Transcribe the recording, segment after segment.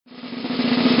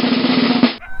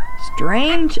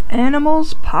Strange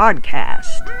Animals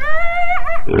Podcast.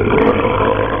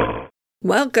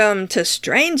 Welcome to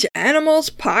Strange Animals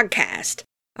Podcast.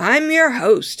 I'm your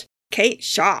host, Kate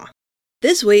Shaw.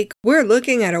 This week, we're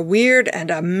looking at a weird and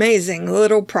amazing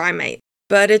little primate.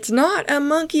 But it's not a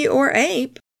monkey or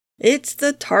ape. It's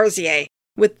the tarsier,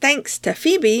 with thanks to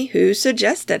Phoebe who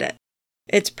suggested it.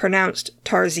 It's pronounced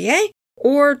tarsier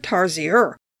or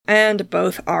tarsier, and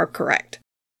both are correct.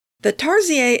 The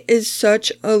tarsier is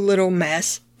such a little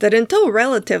mess that until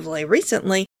relatively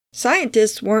recently,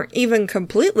 scientists weren't even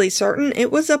completely certain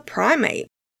it was a primate.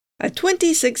 A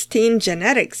 2016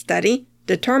 genetic study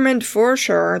determined for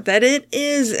sure that it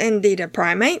is indeed a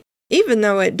primate, even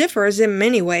though it differs in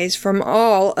many ways from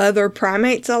all other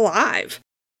primates alive.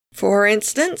 For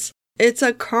instance, it's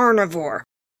a carnivore.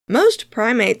 Most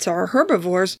primates are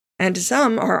herbivores, and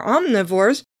some are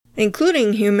omnivores,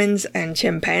 including humans and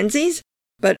chimpanzees,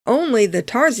 but only the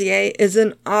tarsier is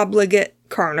an obligate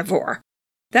carnivore.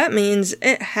 That means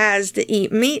it has to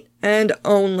eat meat and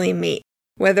only meat,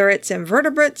 whether it's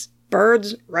invertebrates,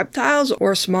 birds, reptiles,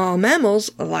 or small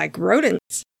mammals like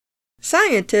rodents.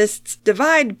 Scientists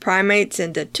divide primates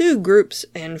into two groups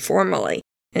informally,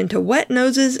 into wet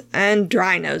noses and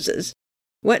dry noses.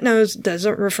 Wet nose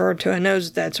doesn't refer to a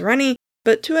nose that's runny,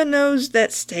 but to a nose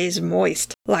that stays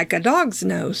moist, like a dog's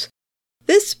nose.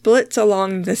 This splits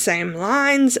along the same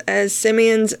lines as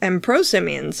simians and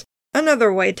prosimians,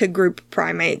 another way to group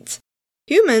primates.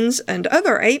 Humans and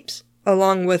other apes,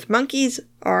 along with monkeys,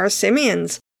 are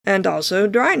simians, and also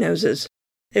dry noses.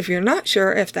 If you're not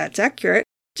sure if that's accurate,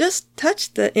 just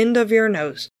touch the end of your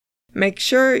nose. Make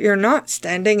sure you're not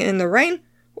standing in the rain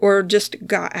or just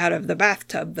got out of the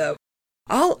bathtub, though.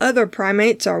 All other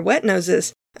primates are wet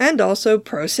noses, and also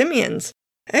prosimians,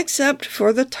 except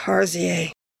for the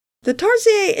tarsier. The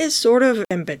tarsier is sort of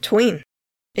in between.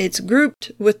 It's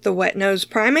grouped with the wet-nosed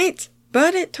primates,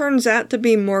 but it turns out to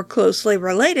be more closely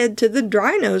related to the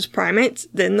dry-nosed primates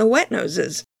than the wet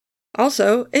noses.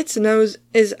 Also, its nose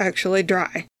is actually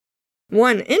dry.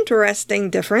 One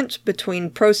interesting difference between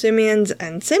prosimians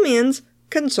and simians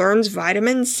concerns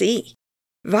vitamin C.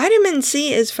 Vitamin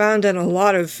C is found in a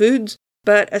lot of foods,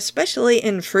 but especially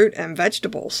in fruit and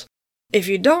vegetables. If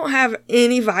you don't have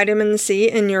any vitamin C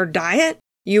in your diet,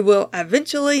 you will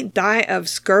eventually die of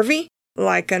scurvy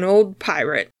like an old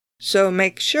pirate, so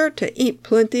make sure to eat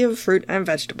plenty of fruit and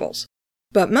vegetables.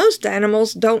 But most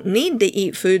animals don't need to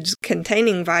eat foods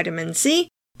containing vitamin C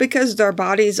because their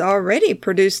bodies already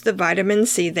produce the vitamin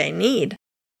C they need.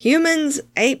 Humans,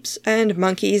 apes, and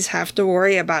monkeys have to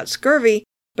worry about scurvy,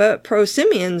 but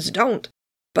prosimians don't.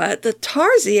 But the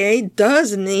tarsier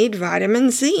does need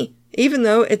vitamin C, even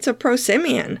though it's a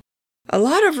prosimian. A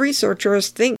lot of researchers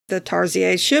think the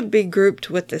tarsier should be grouped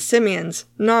with the simians,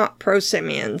 not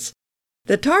prosimians.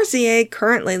 The tarsier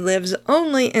currently lives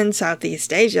only in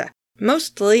Southeast Asia,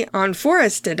 mostly on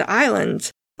forested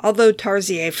islands, although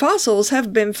tarsier fossils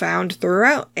have been found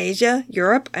throughout Asia,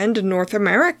 Europe, and North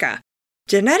America.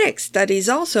 Genetic studies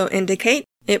also indicate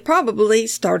it probably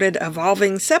started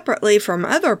evolving separately from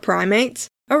other primates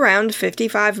around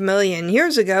 55 million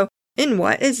years ago in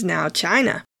what is now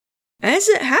China. As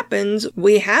it happens,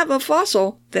 we have a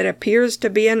fossil that appears to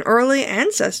be an early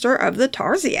ancestor of the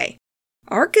tarsier.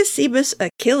 Archicebus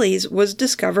achilles was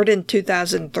discovered in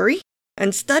 2003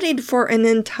 and studied for an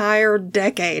entire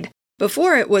decade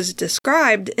before it was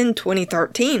described in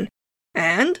 2013.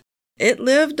 And it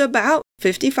lived about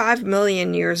 55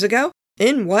 million years ago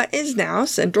in what is now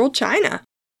central China.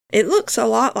 It looks a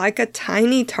lot like a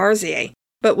tiny tarsier,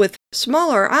 but with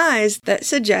smaller eyes that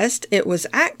suggest it was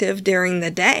active during the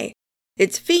day.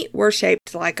 Its feet were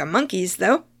shaped like a monkey's,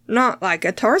 though, not like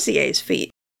a tarsier's feet.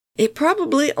 It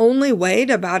probably only weighed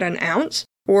about an ounce,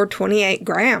 or 28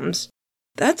 grams.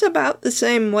 That's about the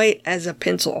same weight as a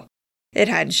pencil. It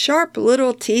had sharp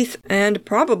little teeth and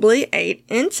probably ate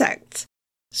insects.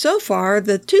 So far,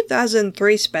 the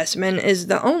 2003 specimen is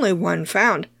the only one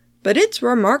found, but it's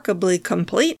remarkably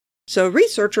complete, so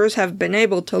researchers have been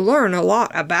able to learn a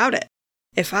lot about it.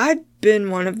 If I'd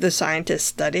been one of the scientists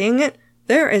studying it,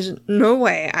 there is no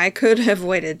way I could have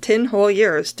waited 10 whole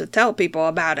years to tell people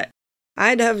about it.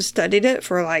 I'd have studied it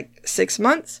for like 6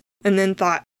 months, and then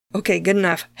thought, okay, good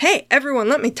enough. Hey, everyone,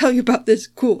 let me tell you about this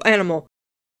cool animal.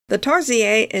 The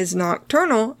tarsier is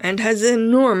nocturnal and has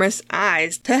enormous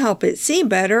eyes to help it see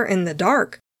better in the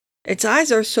dark. Its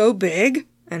eyes are so big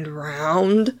and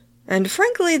round, and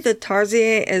frankly, the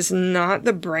tarsier is not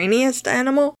the brainiest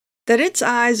animal, that its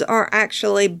eyes are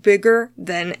actually bigger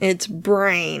than its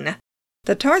brain.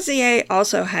 The tarsier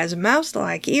also has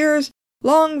mouse-like ears,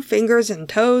 long fingers and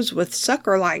toes with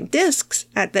sucker-like discs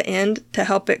at the end to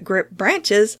help it grip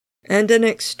branches, and an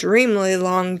extremely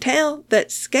long tail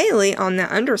that's scaly on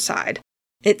the underside.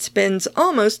 It spends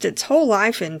almost its whole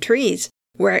life in trees,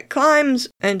 where it climbs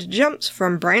and jumps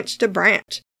from branch to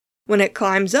branch. When it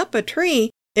climbs up a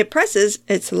tree, it presses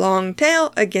its long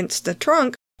tail against the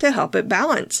trunk to help it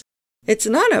balance. It's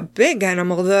not a big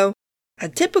animal, though. A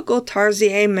typical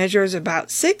tarsier measures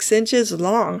about 6 inches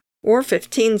long, or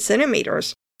 15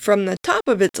 centimeters, from the top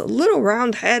of its little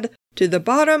round head to the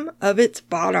bottom of its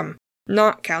bottom,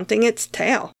 not counting its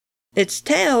tail. Its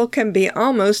tail can be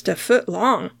almost a foot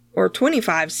long, or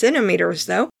 25 centimeters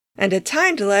though, and its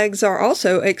hind legs are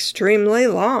also extremely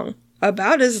long,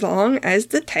 about as long as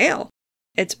the tail.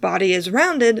 Its body is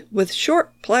rounded with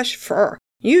short plush fur,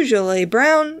 usually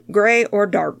brown, gray, or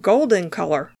dark gold in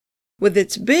color. With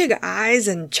its big eyes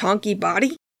and chunky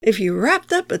body, if you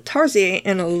wrapped up a tarsier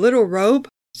in a little robe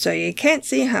so you can't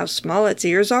see how small its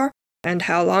ears are and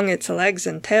how long its legs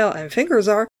and tail and fingers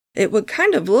are, it would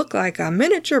kind of look like a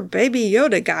miniature Baby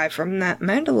Yoda guy from that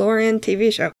Mandalorian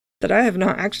TV show that I have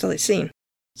not actually seen.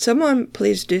 Someone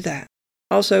please do that.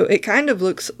 Also, it kind of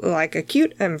looks like a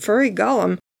cute and furry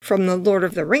Gollum from the Lord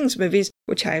of the Rings movies,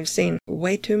 which I have seen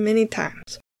way too many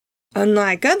times.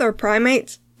 Unlike other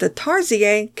primates, the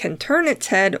tarsier can turn its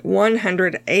head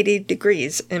 180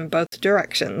 degrees in both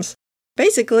directions.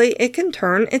 Basically, it can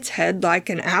turn its head like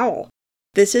an owl.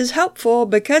 This is helpful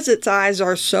because its eyes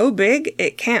are so big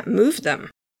it can't move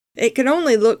them. It can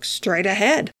only look straight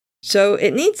ahead, so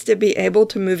it needs to be able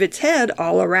to move its head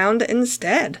all around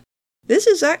instead. This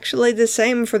is actually the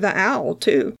same for the owl,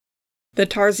 too. The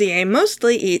tarsier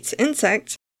mostly eats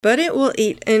insects, but it will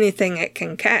eat anything it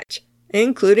can catch,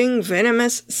 including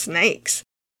venomous snakes.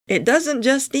 It doesn't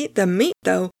just eat the meat,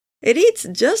 though. It eats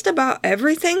just about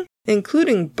everything,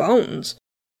 including bones.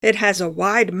 It has a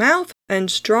wide mouth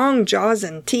and strong jaws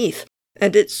and teeth,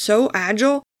 and it's so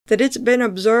agile that it's been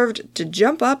observed to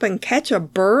jump up and catch a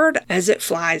bird as it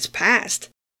flies past.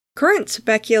 Current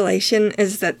speculation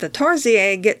is that the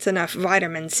tarsier gets enough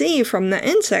vitamin C from the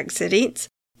insects it eats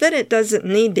that it doesn't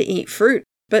need to eat fruit,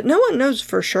 but no one knows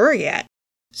for sure yet.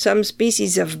 Some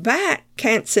species of bat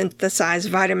can't synthesize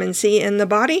vitamin C in the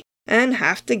body and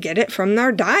have to get it from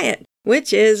their diet,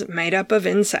 which is made up of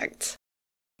insects.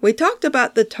 We talked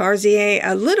about the tarsier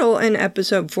a little in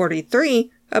episode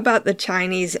 43 about the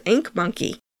Chinese ink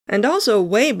monkey, and also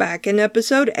way back in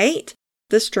episode 8,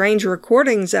 the Strange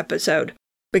Recordings episode,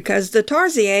 because the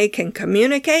tarsier can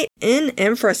communicate in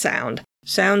infrasound,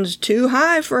 sounds too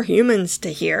high for humans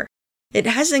to hear. It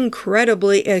has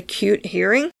incredibly acute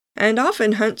hearing and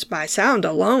often hunts by sound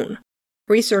alone.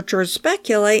 Researchers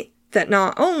speculate that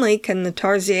not only can the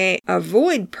tarsier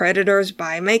avoid predators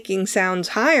by making sounds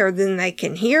higher than they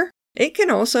can hear, it can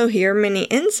also hear many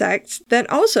insects that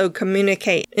also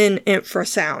communicate in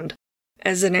infrasound.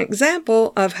 As an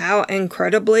example of how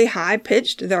incredibly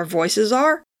high-pitched their voices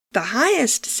are, the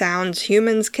highest sounds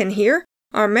humans can hear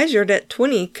are measured at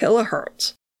 20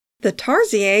 kilohertz. The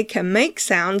tarsier can make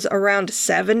sounds around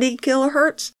 70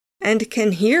 kilohertz and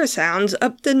can hear sounds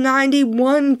up to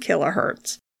 91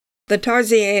 kilohertz. The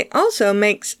tarsier also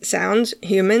makes sounds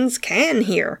humans can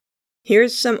hear.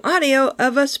 Here's some audio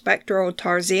of a spectral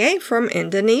tarsier from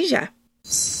Indonesia.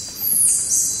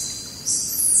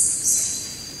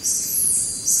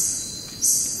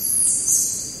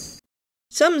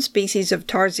 Some species of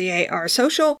tarsier are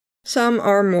social, some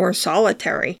are more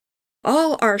solitary.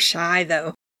 All are shy,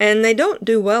 though, and they don't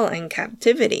do well in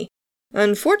captivity.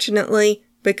 Unfortunately,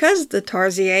 because the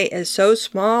tarsier is so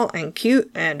small and cute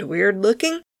and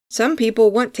weird-looking, some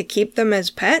people want to keep them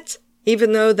as pets,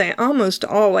 even though they almost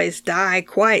always die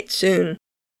quite soon.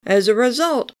 As a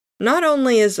result, not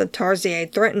only is the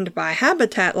tarsier threatened by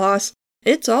habitat loss,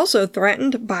 it's also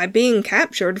threatened by being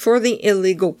captured for the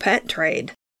illegal pet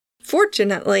trade.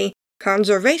 Fortunately,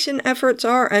 conservation efforts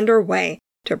are underway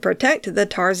to protect the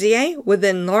tarsier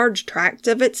within large tracts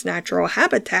of its natural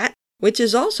habitat, which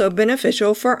is also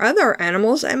beneficial for other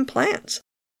animals and plants.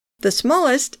 The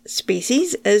smallest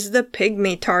species is the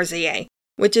pygmy tarsier,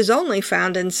 which is only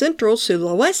found in central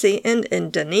Sulawesi and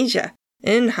Indonesia,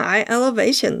 in high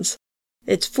elevations.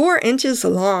 It's 4 inches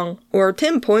long, or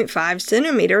 10.5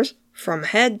 centimeters, from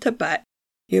head to butt.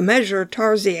 You measure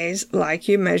tarsiers like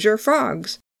you measure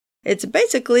frogs. It's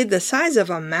basically the size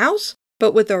of a mouse,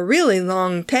 but with a really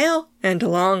long tail, and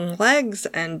long legs,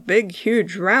 and big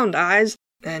huge round eyes,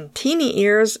 and teeny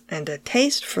ears, and a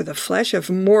taste for the flesh of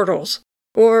mortals.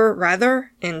 Or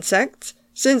rather, insects,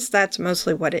 since that's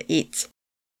mostly what it eats.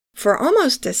 For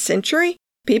almost a century,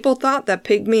 people thought the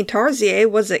pygmy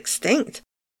tarsier was extinct.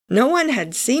 No one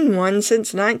had seen one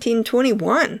since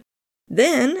 1921.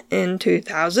 Then, in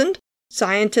 2000,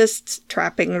 scientists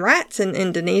trapping rats in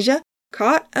Indonesia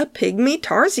caught a pygmy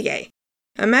tarsier.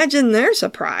 Imagine their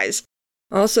surprise.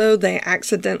 Also, they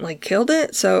accidentally killed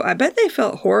it, so I bet they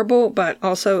felt horrible but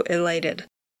also elated.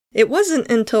 It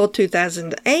wasn't until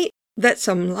 2008 that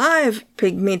some live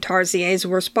pygmy tarsiers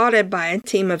were spotted by a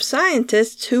team of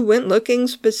scientists who went looking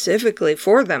specifically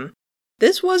for them.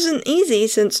 This wasn't easy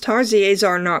since tarsiers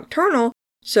are nocturnal,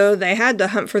 so they had to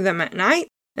hunt for them at night,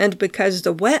 and because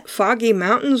the wet, foggy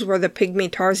mountains where the pygmy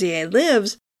tarsier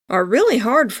lives are really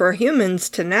hard for humans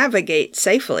to navigate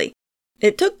safely.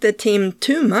 It took the team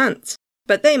 2 months,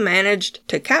 but they managed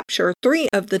to capture 3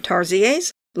 of the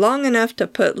tarsiers long enough to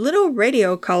put little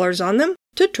radio collars on them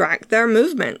to track their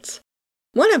movements.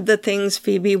 One of the things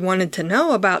Phoebe wanted to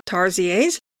know about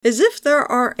tarsiers is if there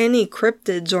are any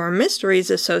cryptids or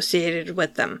mysteries associated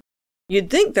with them. You'd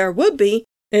think there would be,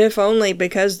 if only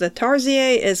because the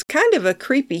tarsier is kind of a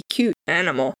creepy cute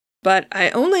animal, but I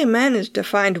only managed to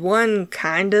find one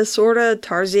kinda sorta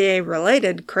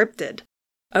tarsier-related cryptid.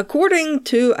 According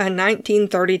to a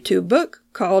 1932 book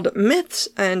called Myths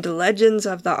and Legends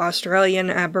of the Australian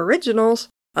Aboriginals,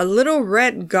 a little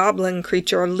red goblin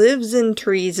creature lives in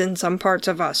trees in some parts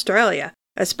of Australia,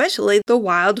 especially the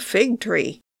wild fig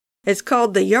tree. It's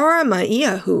called the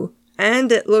Yarramaiahu,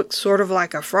 and it looks sort of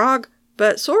like a frog,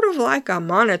 but sort of like a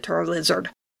monitor lizard.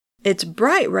 It's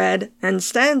bright red and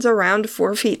stands around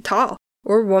 4 feet tall,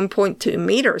 or 1.2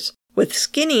 meters, with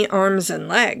skinny arms and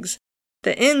legs.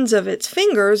 The ends of its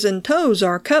fingers and toes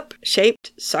are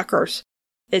cup-shaped suckers.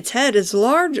 Its head is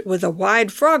large with a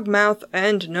wide frog mouth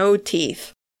and no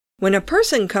teeth. When a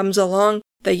person comes along,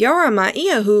 the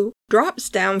Yarramaiahu drops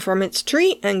down from its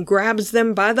tree and grabs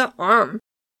them by the arm.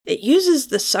 It uses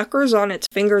the suckers on its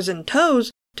fingers and toes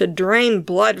to drain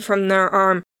blood from their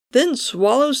arm, then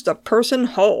swallows the person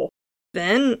whole.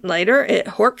 Then, later, it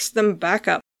horks them back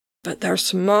up. But they're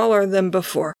smaller than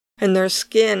before, and their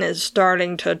skin is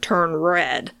starting to turn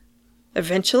red.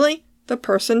 Eventually, the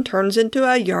person turns into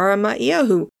a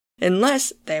Yarramaiahu,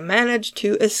 unless they manage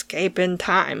to escape in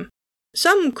time.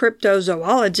 Some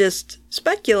cryptozoologists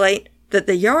speculate that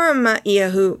the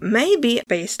Yarramaiahu may be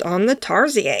based on the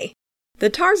tarsier. The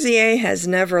tarsier has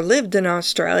never lived in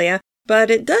Australia, but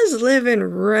it does live in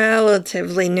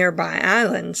relatively nearby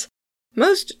islands.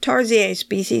 Most tarsier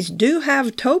species do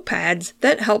have toe pads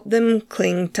that help them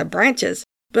cling to branches,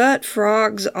 but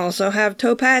frogs also have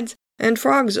toe pads, and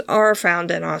frogs are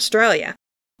found in Australia.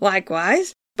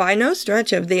 Likewise, by no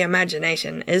stretch of the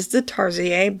imagination is the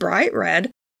tarsier bright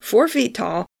red, 4 feet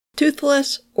tall,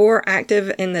 toothless, or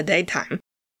active in the daytime.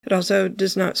 It also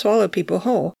does not swallow people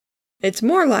whole. It's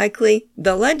more likely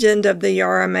the legend of the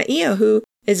Yarramaiahu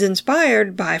is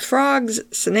inspired by frogs,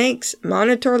 snakes,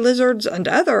 monitor lizards, and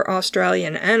other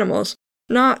Australian animals,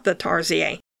 not the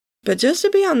tarsier. But just to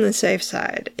be on the safe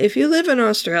side, if you live in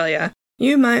Australia,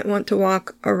 you might want to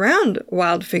walk around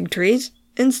wild fig trees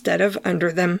instead of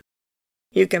under them.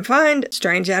 You can find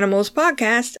Strange Animals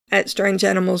Podcast at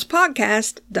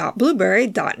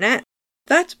strangeanimalspodcast.blueberry.net.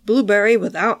 That's blueberry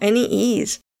without any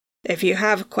E's. If you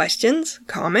have questions,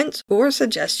 comments, or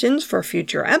suggestions for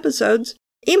future episodes,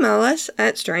 email us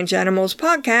at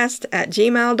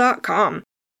strangeanimalspodcast@gmail.com.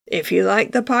 If you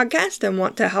like the podcast and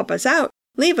want to help us out,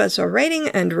 leave us a rating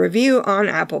and review on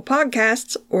Apple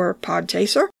Podcasts or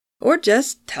Podchaser, or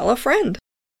just tell a friend.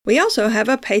 We also have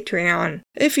a Patreon,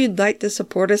 if you'd like to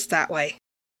support us that way.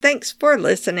 Thanks for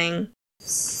listening.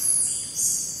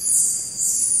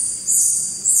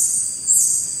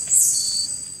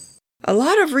 A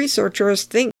lot of researchers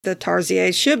think the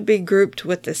tarsiers should be grouped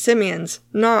with the simians,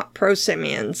 not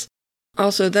prosimians.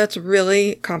 Also, that's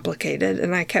really complicated,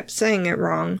 and I kept saying it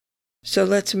wrong. So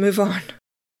let's move on.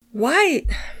 Why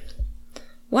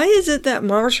is it that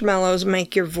marshmallows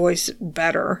make your voice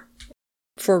better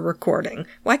for recording?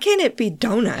 Why can't it be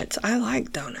donuts? I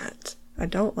like donuts. I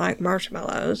don't like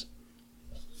marshmallows.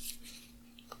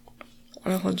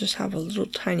 I'll just have a little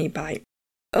tiny bite.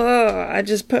 I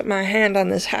just put my hand on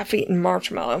this half-eaten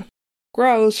marshmallow.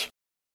 Gross.